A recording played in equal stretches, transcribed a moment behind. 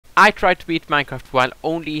I tried to beat Minecraft while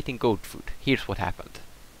only eating goat food. Here's what happened.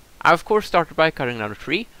 I of course started by cutting down a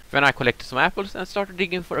tree, then I collected some apples and started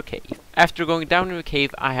digging for a cave. After going down in the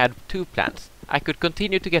cave I had two plans. I could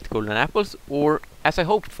continue to get golden apples, or, as I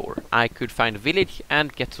hoped for, I could find a village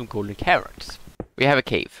and get some golden carrots. We have a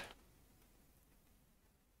cave.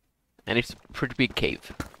 And it's a pretty big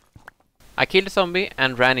cave. I killed a zombie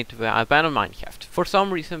and ran into the abandoned mineshaft. For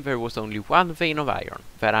some reason there was only one vein of iron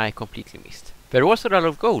that I completely missed. There was a lot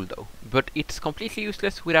of gold though, but it's completely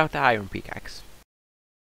useless without the iron pickaxe.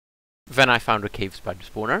 Then I found a cave spider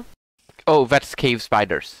spawner. Oh, that's cave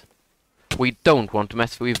spiders. We don't want to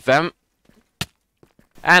mess with them.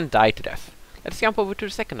 And die to death. Let's jump over to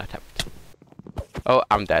the second attempt. Oh,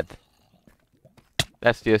 I'm dead.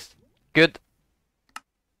 That's just good.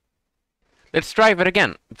 Let's try that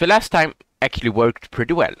again. The last time actually worked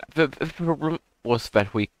pretty well. The problem was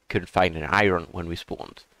that we couldn't find any iron when we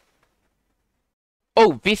spawned.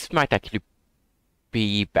 Oh, this might actually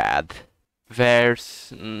be bad.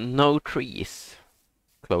 There's no trees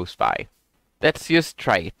close by. Let's just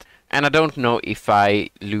try it. And I don't know if I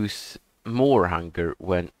lose more hunger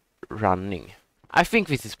when running. I think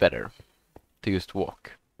this is better to just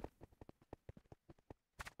walk.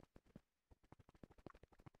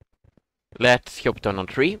 Let's chop down a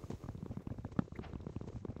tree.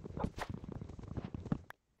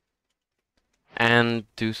 And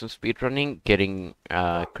do some speed running, getting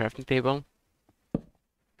a crafting table.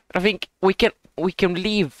 I think we can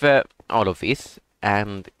leave all of this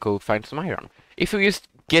and go find some iron. If we just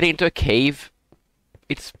get into a cave,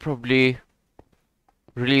 it's probably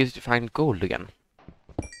really easy to find gold again.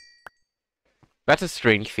 That's a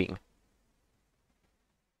strange thing.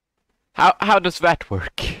 How does that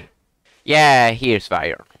work? Yeah, here's the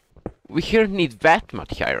iron. We shouldn't need that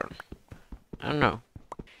much iron. I don't know.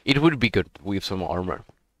 It would be good with some armor.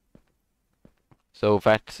 So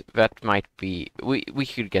that might be... We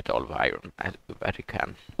should get all the iron that we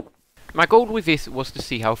can. My goal with this was to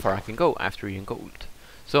see how far I can go after eating gold.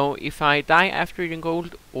 So if I die after eating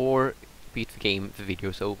gold or beat the game, the video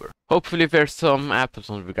is over. Hopefully there's some apples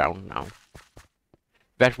on the ground now.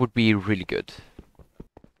 That would be really good.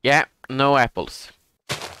 Yeah, no apples.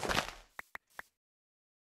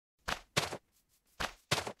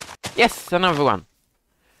 Yes, another one.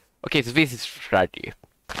 Okay, so this is strategy.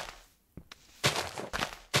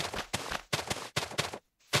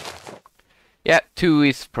 Yeah, 2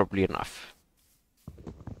 is probably enough.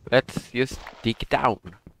 Let's just dig down.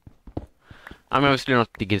 I'm obviously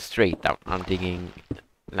not digging straight down. I'm digging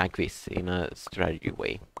like this in a strategy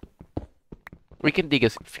way. We can dig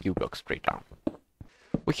a few blocks straight down.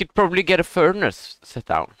 We could probably get a furnace set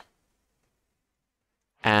down.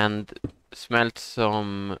 And smelt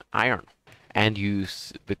some iron. And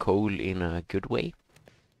use the coal in a good way.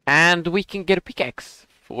 And we can get a pickaxe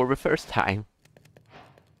for the first time.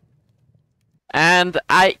 And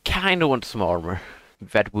I kind of want some armor.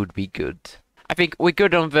 That would be good. I think we're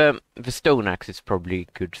good on the stone axe is probably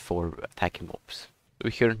good for attacking mobs.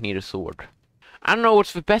 We shouldn't need a sword. I don't know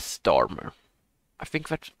what's the best armor. I think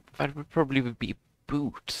that would probably be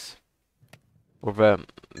boots. Or the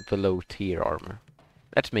low tier armor.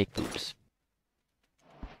 Let's make boots.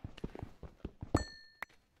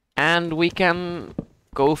 And we can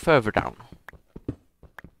go further down.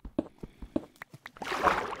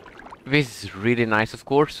 This is really nice, of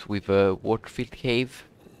course, with a water-filled cave.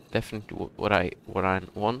 Definitely what I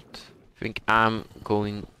want. I think I'm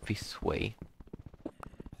going this way.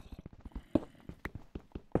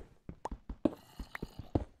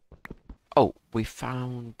 Oh, we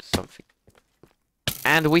found something.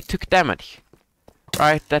 And we took damage.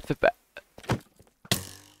 Right, that's a bad...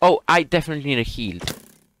 Oh, I definitely need a shield.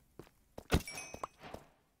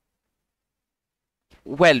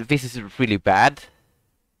 Well, this is really bad.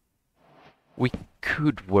 We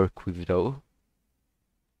could work with though.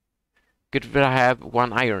 Good that I have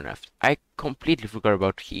 1 iron left. I completely forgot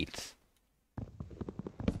about shields.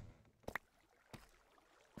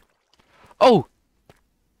 Oh!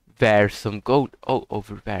 There's some gold. Oh,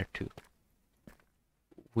 over there too.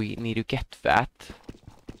 We need to get that.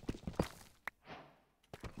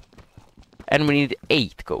 And we need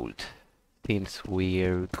 8 gold. Since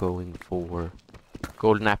we're going for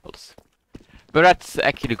golden apples. But that's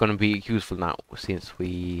actually gonna be useful now, since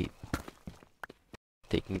we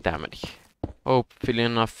taking damage. Hopefully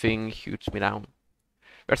nothing shoots me down.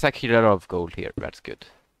 There's actually a lot of gold here, that's good.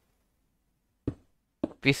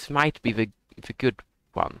 This might be the good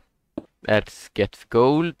one. Let's get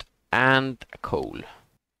gold and coal.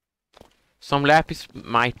 Some lapis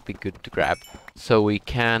might be good to grab, so we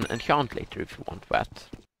can enchant later if we want that.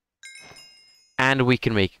 And we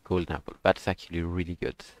can make a golden apple, that's actually really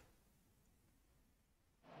good.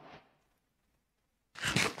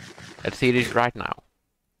 Let's see this right now.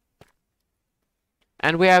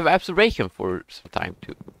 And we have observation for some time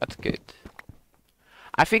too. That's good.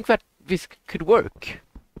 I think that this could work.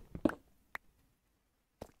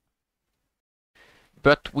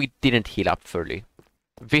 But we didn't heal up fully.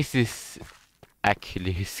 This is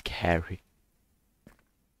actually scary.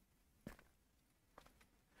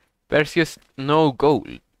 There's just no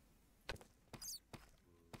gold.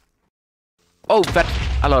 Oh, that's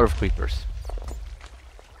a lot of creepers.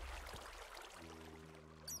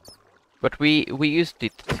 But we used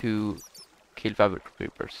it to kill other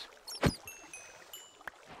creepers.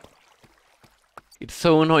 It's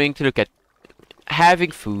so annoying to look at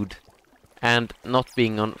having food and not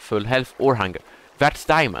being on full health or hunger. That's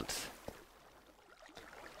diamonds.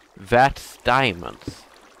 That's diamonds.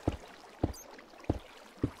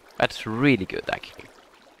 That's really good, actually.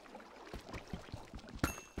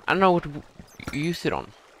 I don't know what to use it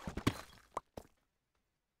on.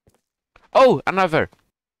 Oh, another!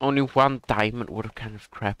 Only one diamond. What kind of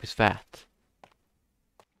crap is that?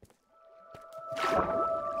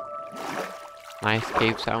 Nice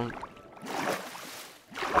cave sound.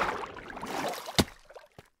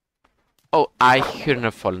 Oh, I shouldn't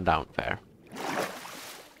have fallen down there.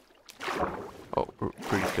 Oh, we're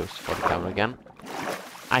pretty close to falling down again.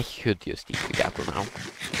 I should just eat the apple now.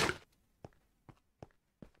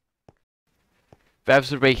 The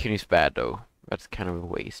observation is bad though. That's kind of a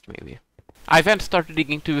waste, maybe. I then started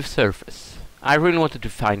digging to the surface. I really wanted to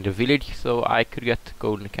find a village so I could get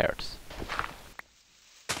golden carrots.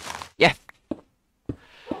 Yeah!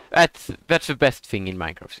 That's the best thing in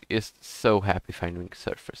Minecraft. Just so happy finding a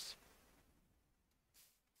surface.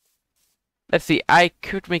 Let's see, I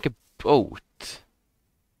could make a boat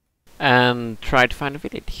and try to find a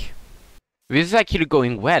village. This is actually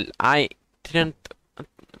going well. I didn't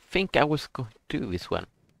think I was going to do this one.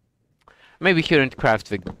 Maybe shouldn't craft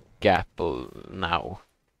the gapple now.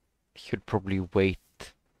 Should probably wait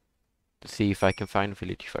to see if I can find a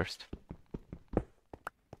village first.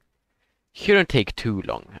 Shouldn't take too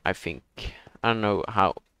long, I think. I don't know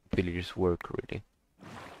how villagers work really.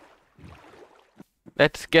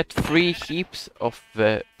 Let's get 3 heaps of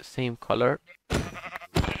the same color.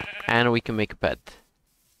 And we can make a bed.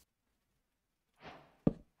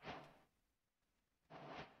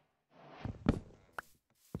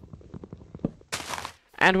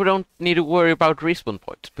 And we don't need to worry about respawn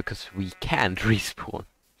points, because we can't respawn.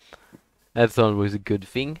 That's always a good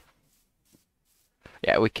thing.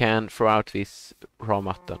 Yeah, we can throw out this raw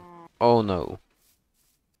mutton. Oh no.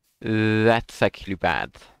 That's actually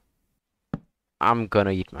bad. I'm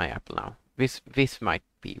gonna eat my apple now. This might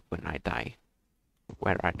be when I die.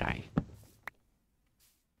 Where I die.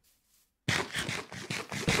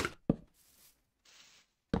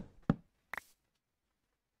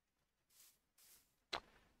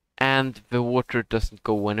 And the water doesn't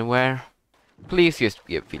go anywhere. Please just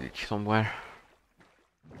be a village somewhere.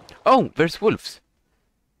 Oh, there's wolves.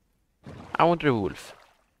 I want a wolf.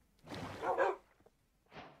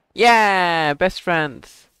 Yeah, best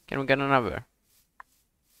friends. Can we get another?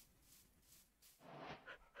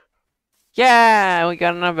 Yeah, we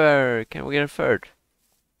got another. Can we get a third?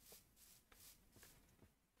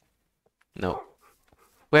 No.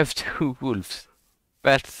 We have 2 wolves.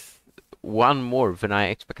 That's 1 more than I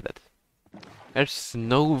expected. There's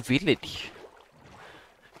no village.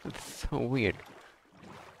 It's so weird.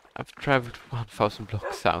 I've traveled 1,000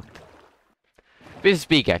 blocks out. This is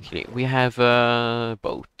big actually. We have a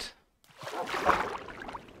boat.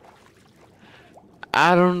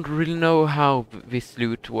 I don't really know how this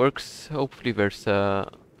loot works. Hopefully there's a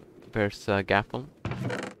gap on.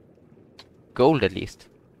 Gold at least.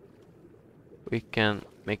 We can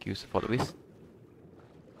make use of all of this.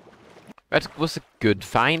 That was a good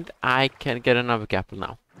find. I can get another apple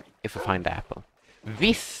now. If I find the apple.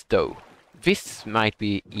 This though. This might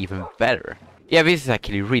be even better. Yeah, this is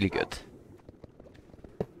actually really good.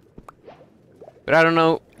 But I don't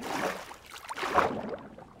know.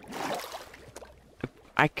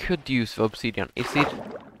 I could use the obsidian. Is it?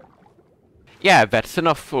 Yeah, that's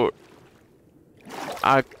enough for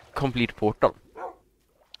a complete portal.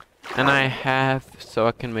 And I have, so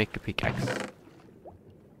I can make a pickaxe.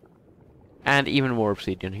 And even more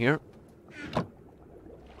obsidian here.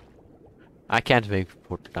 I can't make a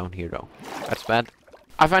portal down here though. That's bad.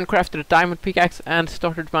 I then crafted a diamond pickaxe and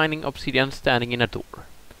started mining obsidian standing in a door.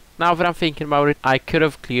 Now that I'm thinking about it, I could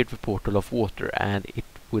have cleared the portal of water and it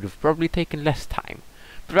would have probably taken less time.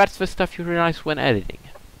 But that's the stuff you realize when editing.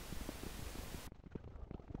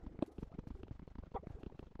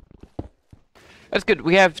 That's good.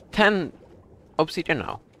 We have 10 obsidian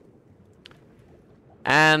now.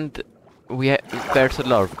 And there's a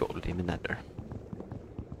lot of gold in the nether.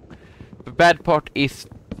 The bad part is,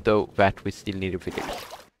 though, that we still need a village.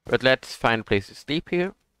 But let's find a place to sleep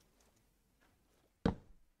here.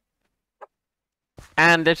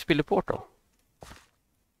 And let's build a portal.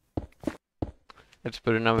 Let's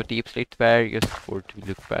put another deep slate there, just for it to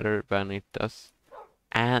look better than it does.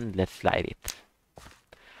 And let's slide it.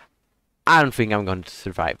 I don't think I'm going to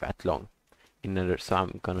survive that long in Nether, so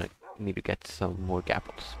I'm gonna need to get some more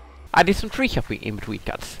apples. I did some tree chopping in between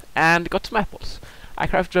cuts, and got some apples. I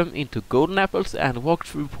crafted them into golden apples and walked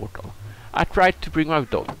through the portal. I tried to bring my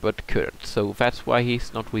dog, but couldn't, so that's why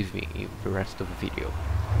he's not with me in the rest of the video.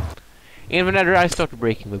 In the Nether I started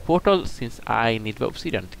breaking the portal, since I need the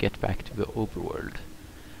obsidian to get back to the overworld.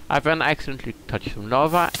 I then accidentally touched some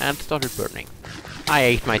lava and started burning. I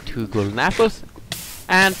ate my 2 golden apples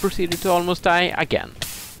and proceeded to almost die again.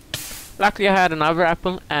 Luckily I had another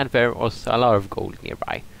apple and there was a lot of gold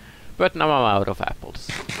nearby, but now I'm out of apples.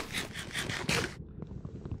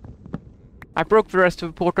 I broke the rest of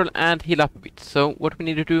the portal and healed up a bit, so what we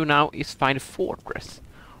need to do now is find a fortress,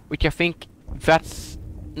 which I think that's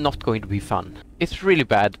not going to be fun. It's really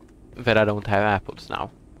bad that I don't have apples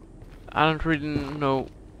now. I don't really know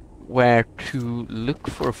where to look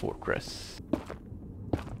for a fortress.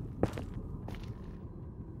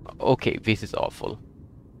 Okay, this is awful.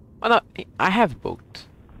 Oh no, I have a boat.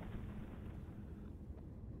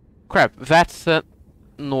 Crap, that's a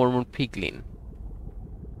normal piglin.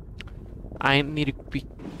 I need to be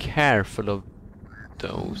careful of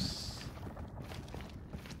those.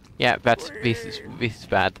 Yeah, this is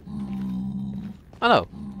bad. Oh no.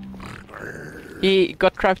 He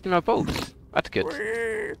got trapped in my boat. That's good.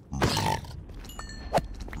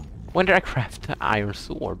 When did I craft an iron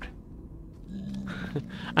sword?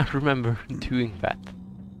 I remember doing that.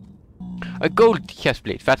 A gold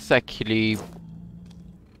chestplate, that's actually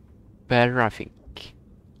better, I think.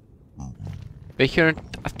 They shouldn't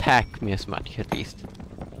attack me as much, at least.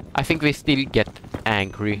 I think they still get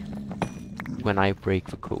angry when I break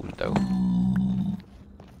the code, though.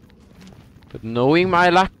 But knowing my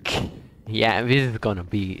luck, yeah, this is gonna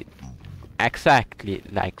be exactly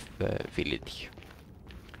like the village.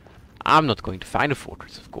 I'm not going to find a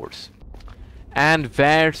fortress, of course. And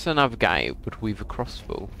there's another guy, but with a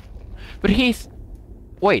crossbow. But he's...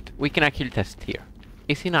 Wait, we can actually test here.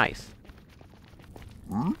 Is he nice?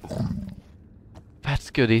 That's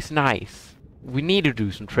good, he's nice. We need to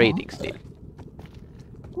do some trading still.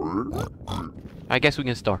 I guess we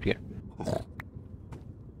can start here.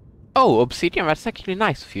 Oh, obsidian, that's actually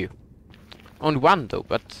nice of you. Only one though,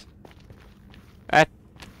 but...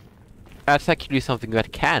 That's actually something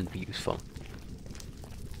that can be useful.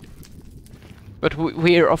 But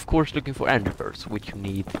we're of course looking for ender pearls, which you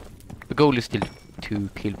need. The goal is still to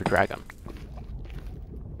kill the dragon.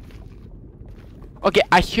 Okay,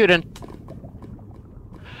 I shouldn't...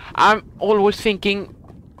 I'm always thinking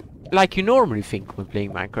like you normally think when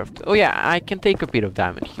playing Minecraft. Oh yeah, I can take a bit of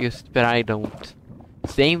damage, just that I don't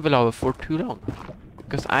stay in the lava for too long.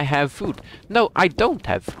 Because I have food. No, I don't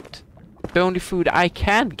have food. The only food I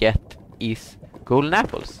can get is golden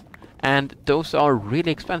apples. And those are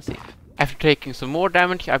really expensive. After taking some more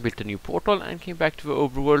damage, I built a new portal and came back to the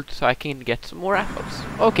overworld so I can get some more apples.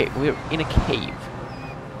 Okay, we're in a cave.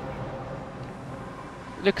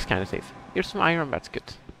 Looks kinda safe. Here's some iron, that's good.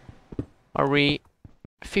 Are we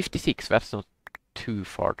 56? That's not too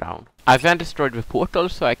far down. I've then destroyed the portal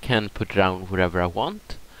so I can put it down wherever I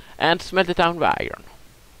want and smelt it down with iron.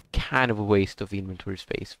 Kind of a waste of inventory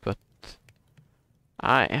space, but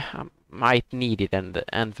I might need it and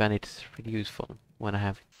then it's really useful when I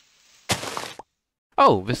have it.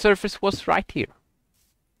 Oh, the surface was right here.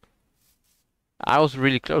 I was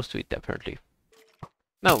really close to it apparently.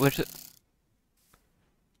 No, there's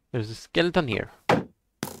a skeleton here.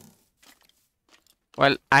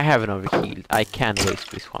 Well, I have another shield. I can waste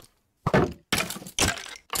this one.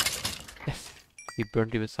 Yes, he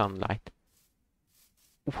burned in the sunlight.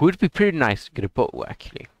 Would be pretty nice to get a bow,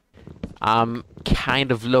 actually. I'm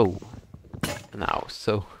kind of low now,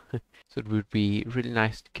 so it would be really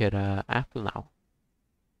nice to get an apple now.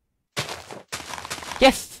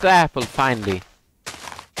 Yes, the apple, finally.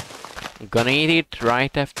 I'm gonna eat it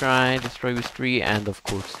right after I destroy this tree and of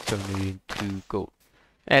course turn it into gold.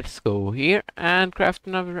 Let's go here and craft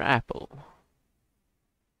another apple.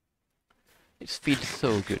 It feels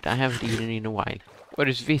so good. I haven't eaten in a while. What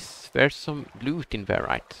is this? There's some loot in there,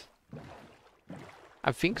 right?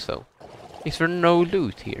 I think so. Is there no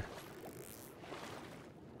loot here?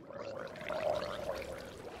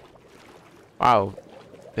 Wow,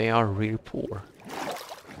 they are really poor.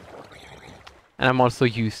 And I'm also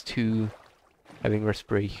used to having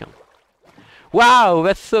respiration. Wow,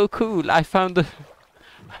 that's so cool. I found the...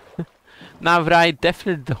 Now that I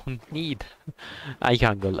definitely don't need a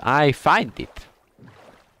jungle, I find it.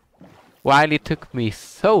 While it took me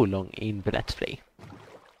so long in the Let's Play.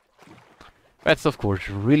 That's of course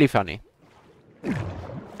really funny.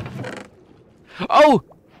 Oh!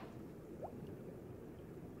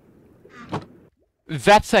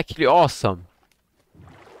 That's actually awesome.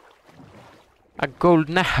 A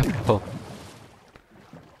golden apple.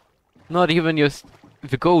 Not even just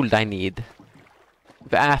the gold I need.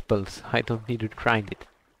 The apples, I don't need to grind it.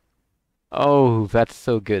 Oh, that's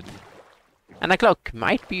so good. And a clock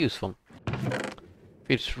might be useful.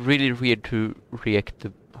 It's really weird to react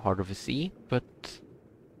the heart of the sea, but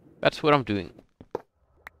that's what I'm doing.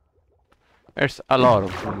 There's a lot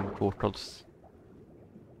of moving portals.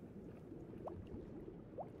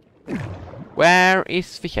 Where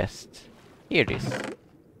is the chest? Here it is.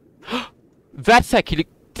 That's actually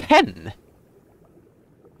 10!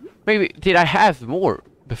 Maybe, did I have more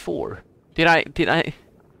before? Did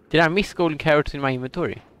I miss golden carrots in my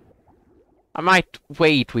inventory? I might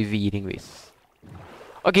wait with eating this.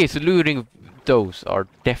 Okay, so looting those are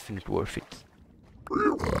definitely worth it.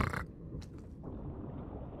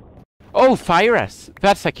 Oh, fire ass!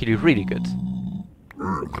 That's actually really good.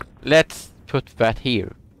 Let's put that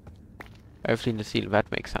here. Everything in the seal,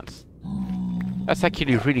 that makes sense. That's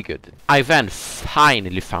actually really good. I then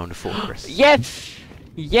finally found a fortress. Yes!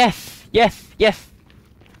 Yes! Yes! Yes!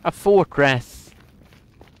 A fortress!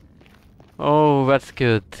 Oh, that's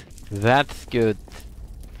good. That's good.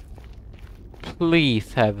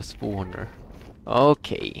 Please have a spawner.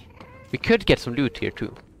 Okay. We could get some loot here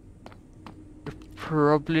too.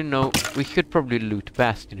 Probably no. We could probably loot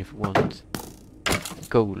Bastion if we want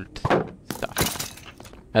gold stuff.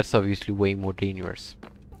 That's obviously way more dangerous.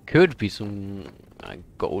 Could be some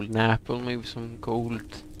golden apple, maybe some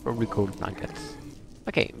gold, probably gold nuggets.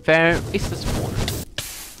 Okay, there is the spawner.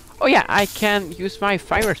 Oh yeah, I can use my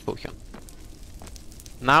fire potion.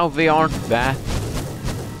 Now they aren't that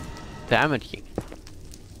damaging.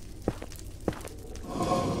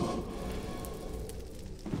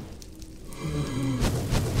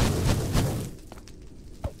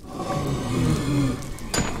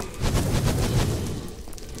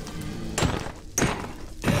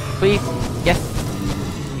 Please, yes.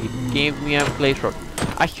 It gave me a blaze rod.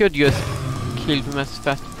 I should just kill them as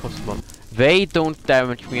fast as possible. They don't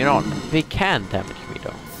damage me at all. They can damage me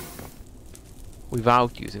though.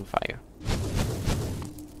 Without using fire.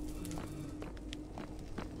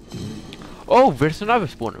 Oh, there's another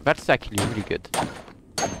spawner. That's actually really good.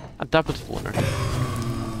 A double spawner.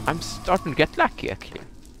 I'm starting to get lucky actually.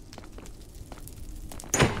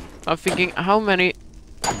 I'm thinking, how many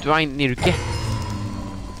do I need to get?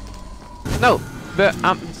 No, but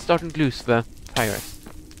I'm starting to lose the fire.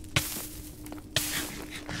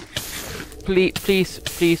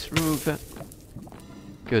 Please remove it.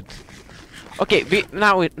 Good. Okay,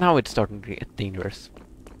 now it's starting to get dangerous.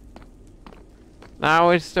 Now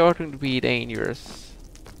it's starting to be dangerous.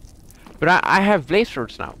 But I have blaze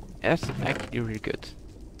rods now. That's actually really good.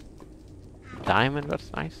 Diamond,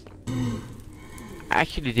 that's nice. I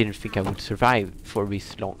actually didn't think I would survive for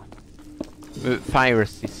this long. Fire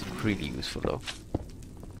is really useful though.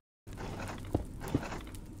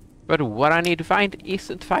 But what I need to find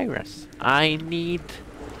isn't fire. I need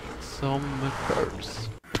some birds.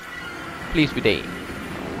 Please be day.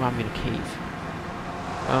 Oh, I'm in a cave.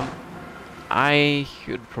 I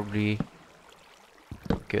should probably...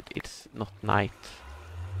 Good, it's not night.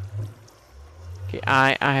 Okay,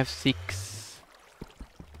 I have 6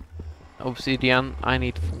 obsidian. I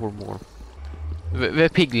need 4 more. The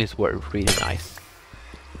piglins were really nice.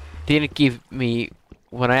 Didn't give me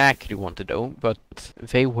what I actually wanted though, but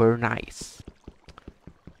they were nice.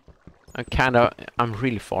 I'm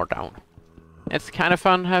really far down. It's kind of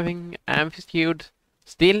fun having amphitude.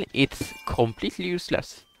 Still, it's completely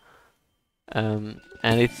useless. And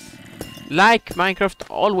it's like Minecraft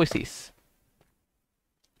always is.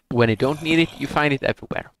 When you don't need it, you find it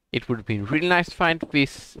everywhere. It would have been really nice to find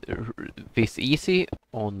this easy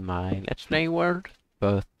on my Let's Play world,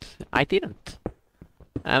 but I didn't.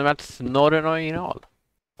 And that's not annoying at all.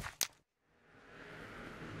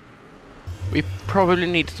 We probably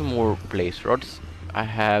need some more blaze rods. I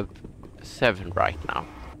have 7 right now.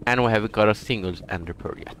 And we haven't got a single ender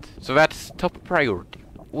pearl yet. So that's top priority.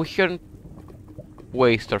 We shouldn't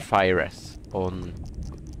waste our fire on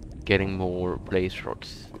getting more blaze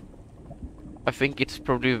rods. I think it's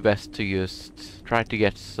probably best to just try to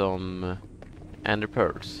get some ender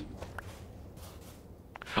pearls.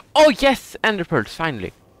 Oh yes! Ender pearls,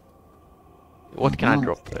 finally! What can I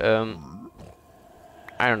drop?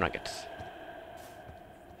 Iron nuggets.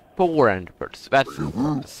 4 ender pearls. That's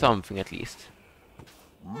something at least.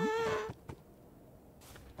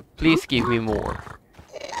 Please give me more.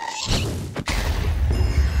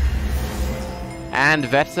 And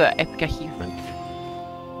that's an epic achievement.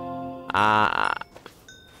 I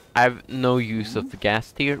have no use of the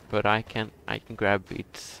gas tier, but I can grab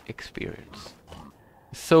its experience.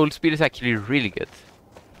 Soul speed is actually really good.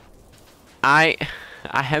 I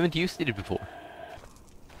haven't used it before,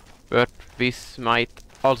 but this might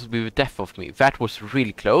also be the death of me. That was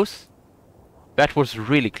really close. That was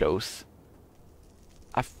really close.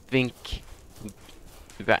 I think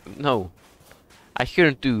that no, I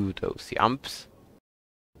shouldn't do those jumps.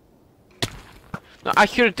 No, I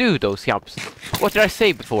shouldn't do those jumps. What did I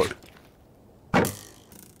say before?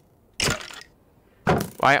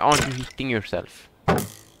 Why aren't you hitting yourself?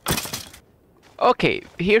 Okay,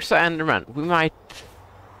 here's an Enderman. We might...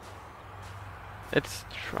 Let's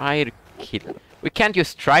try to kill him. We can't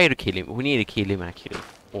just try to kill him. We need to kill him actually.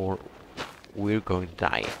 Or we're going to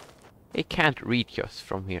die. He can't reach us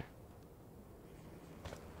from here.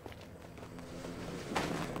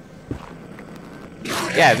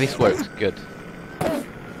 Yeah, this works good.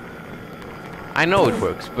 I know it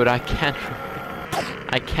works, but I can't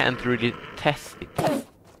really test it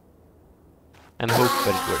and hope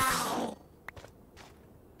that it works.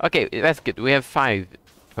 Okay, that's good. We have 5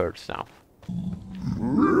 pearls now.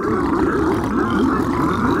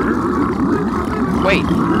 Wait,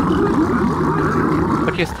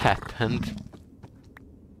 what just happened?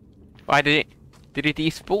 Why did it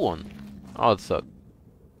despawn? Also,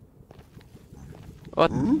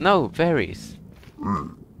 what? No berries.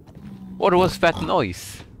 What was that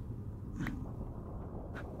noise?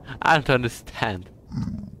 I don't understand.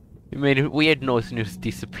 You made a weird noise and just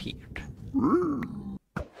disappeared.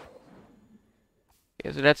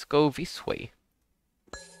 Okay, so let's go this way.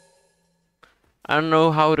 I don't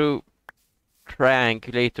know how to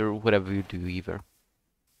triangulate or whatever you do either.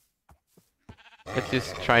 Let's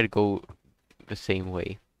just try to go the same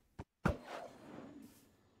way.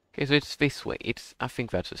 Okay, so it's this way. I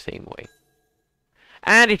think that's the same way.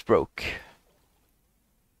 And it broke.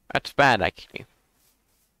 That's bad, actually.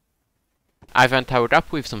 I went powered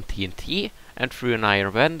up with some TNT and threw an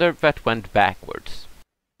iron vendor that went backwards.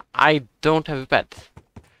 I don't have a bed,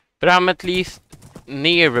 but I'm at least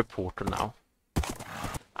near the portal now.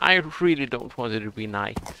 I really don't want it to be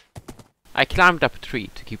night. I climbed up a tree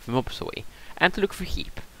to keep the mobs away and to look for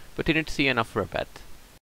heap, but didn't see enough for a bed.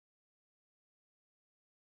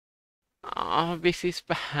 Oh, this is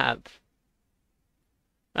bad.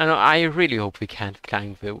 I really hope we can't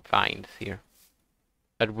climb the vines here.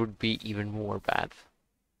 That would be even more bad.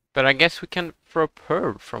 But I guess we can throw a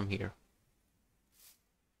pearl from here.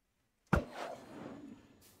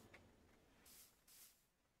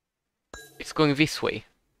 It's going this way.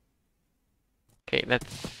 Okay,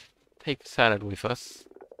 let's take the salad with us.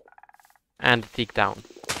 And dig down.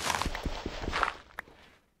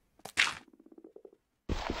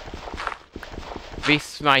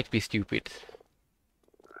 This might be stupid.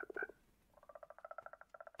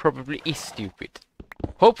 Probably is stupid.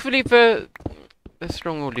 Hopefully the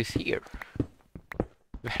stronghold is here.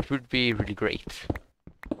 That would be really great.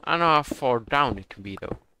 I don't know how far down it can be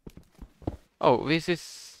though. Oh, this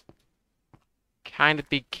is kind of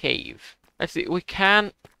big cave. Let's see, we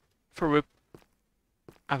can throw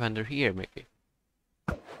a vendor here maybe.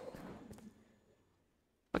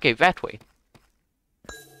 Okay, that way.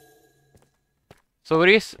 So it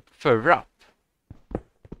is further up.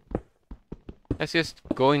 Let's just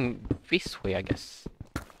going this way, I guess.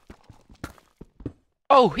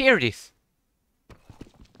 Oh, here it is.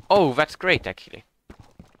 Oh, that's great, actually.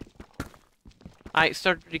 I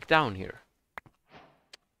started to dig down here.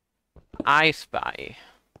 I spy.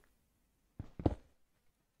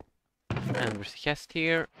 And there's a chest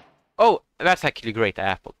here. Oh, that's actually great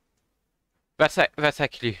apple. That's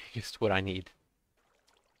actually just what I need.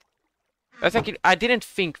 That's actually, I didn't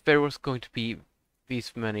think there was going to be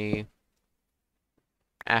these many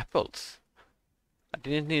apples. I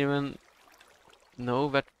didn't even know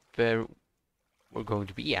that there were going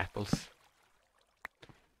to be apples.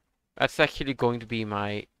 That's actually going to be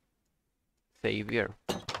my savior.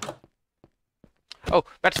 Oh,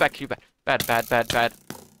 that's actually bad. Bad.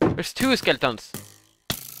 There's 2 skeletons.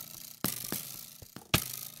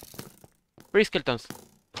 3 skeletons.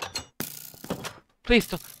 Please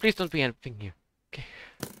don't be anything here. Okay.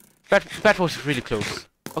 That was really close.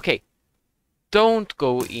 Okay. Don't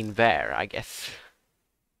go in there, I guess.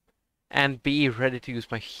 And be ready to use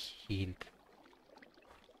my shield.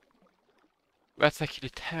 That's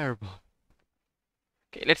actually terrible.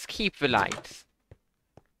 Okay, let's keep the lights.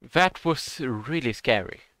 That was really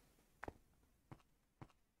scary.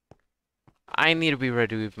 I need to be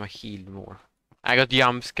ready with my heal more. I got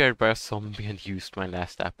jump scared by a zombie and used my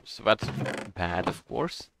last apple, so that's bad, of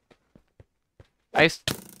course. I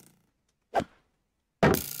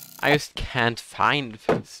just can't find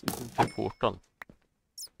the portal.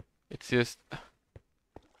 It's just...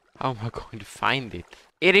 How am I going to find it?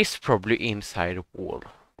 It is probably inside a wall.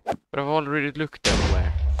 But I've already looked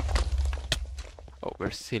everywhere. Oh,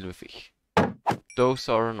 there's silverfish. Those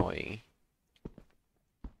are annoying.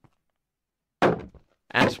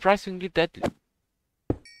 And surprisingly deadly.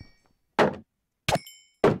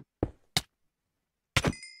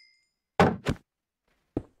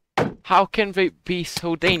 How can they be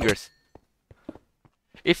so dangerous?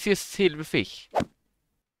 It's just silverfish.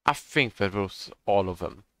 I think that was all of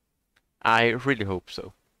them. I really hope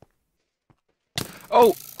so.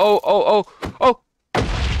 Oh! Oh! Oh! Oh! Oh!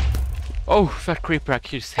 Oh! That creeper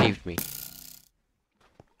actually saved me.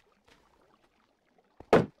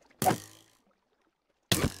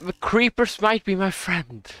 The creepers might be my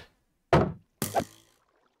friend.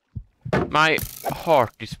 My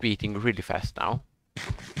heart is beating really fast now.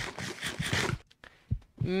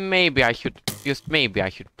 Maybe I should, just maybe I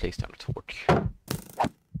should place down a torch.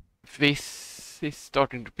 This is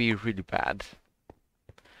starting to be really bad.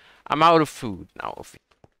 I'm out of food now.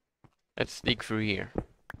 Let's dig through here.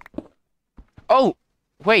 Oh!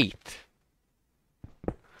 Wait!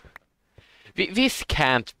 This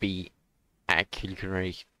can't be actually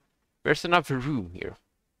correct. There's another room here.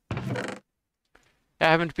 I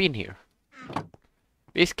haven't been here.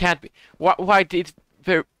 This can't be. Why did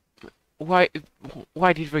there? Why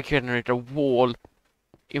did they generate a wall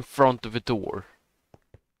in front of a door?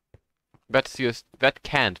 That's just, that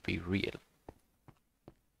can't be real.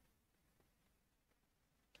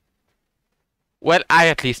 Well, I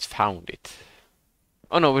at least found it.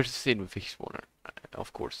 Oh no, there's a silverfish spawner,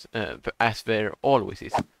 of course, as there always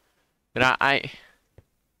is. But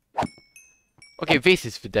okay, this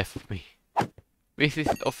is the death of me. This is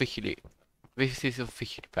officially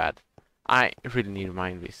bad. I really need to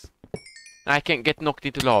mind this. I can get knocked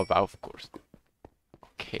into lava, of course.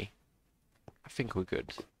 Okay. I think we're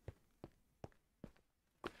good.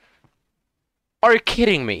 Are you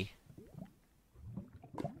kidding me?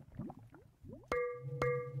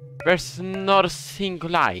 There's not a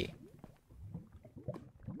single eye.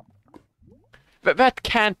 But that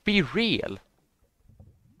can't be real.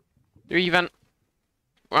 There are even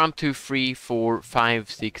 1, 2, 3, 4, 5,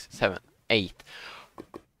 6, 7, 8.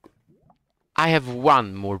 I have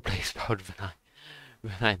one more blaze powder than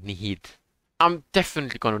I need. I'm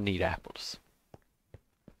definitely gonna need apples.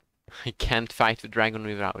 I can't fight the dragon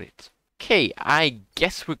without it. Okay, I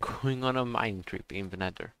guess we're going on a mine trip in the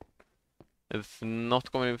Nether. It's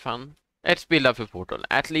not going to be fun. Let's build up a portal.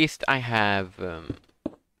 At least I have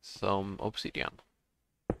some obsidian.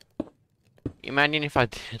 Imagine if I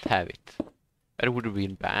didn't have it. That would have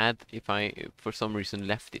been bad if I, for some reason,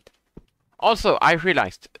 left it. Also, I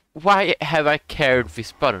realized, why have I carried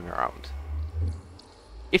this button around?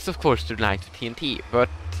 It's of course to light the TNT, but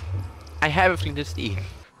I have a flint and steel.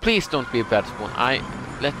 Please don't be a bad spawn. I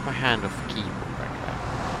let my hand off the keyboard right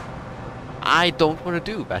there. I don't want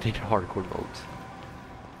to do that in hardcore mode.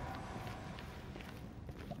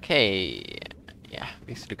 Okay, yeah,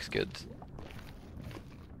 this looks good.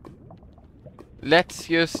 Let's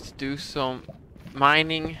just do some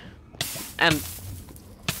mining and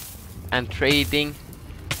trading,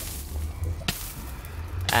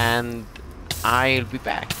 and I'll be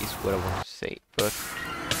back is what I want to say, but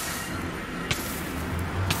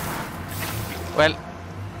well,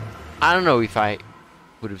 I don't know if I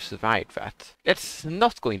would have survived that. Let's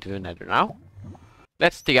not go into the Nether now.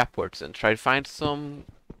 Let's dig upwards and try to find some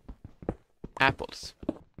apples.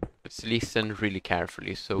 Let's listen really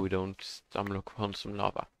carefully so we don't stumble upon some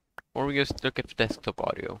lava. Or we just look at the desktop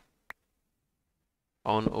audio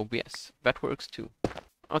on OBS. That works too.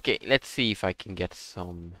 Okay, let's see if I can get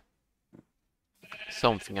something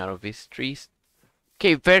out of these trees.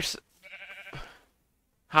 Okay, there's...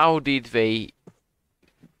 How did they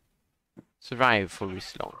survive for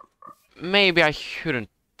this long? Maybe I shouldn't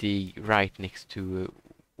dig right next to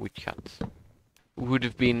a witch hut. Would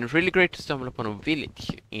have been really great to stumble upon a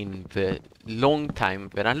village in the long time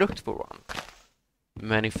that I looked for one.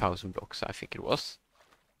 Many thousand blocks, I think it was.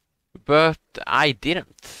 But I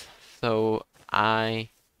didn't. So the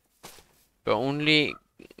only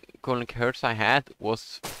golden carrots I had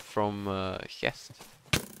was from chest.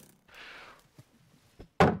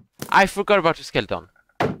 I forgot about the skeleton.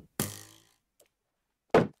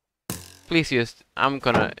 Please just, I'm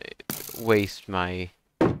gonna waste my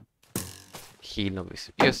heal on this.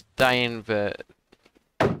 Just die in the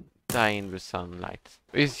die in the sunlight.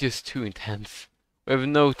 It's just too intense. We have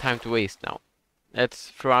no time to waste now. Let's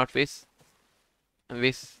throw out this. And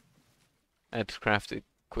this. Let's craft a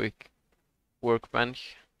quick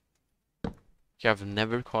workbench. Which I've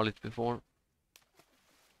never called it before.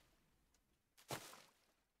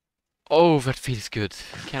 Oh, that feels good.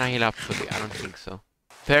 Can I heal up fully? I don't think so.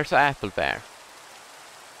 There's an apple there.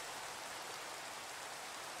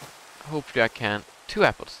 Hopefully I can. 2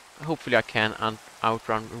 apples. Hopefully I can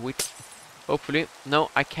outrun the witch. Hopefully.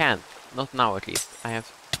 No, I can't. Not now at least. I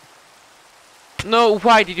have... No,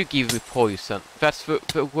 why did you give me poison? That's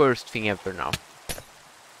the worst thing ever now.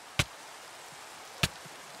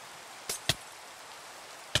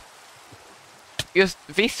 Just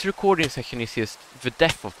this recording session is just the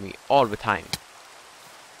death of me all the time.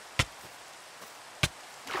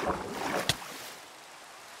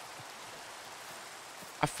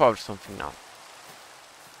 I found something now.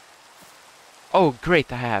 Oh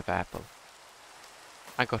great, I have apple.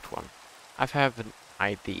 I got one. I have an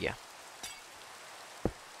idea.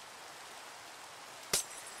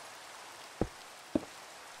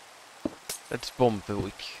 Let's bomb the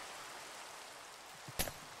witch.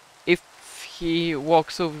 If he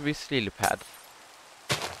walks over this lily pad,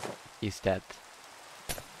 he's dead.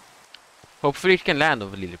 Hopefully it can land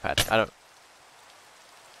on the lily pad. I don't...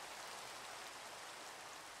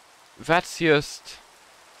 That's just...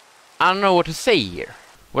 I don't know what to say here.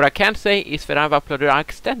 What I can say is that I've uploaded an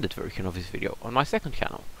extended version of this video on my second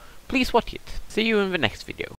channel. Please watch it. See you in the next video.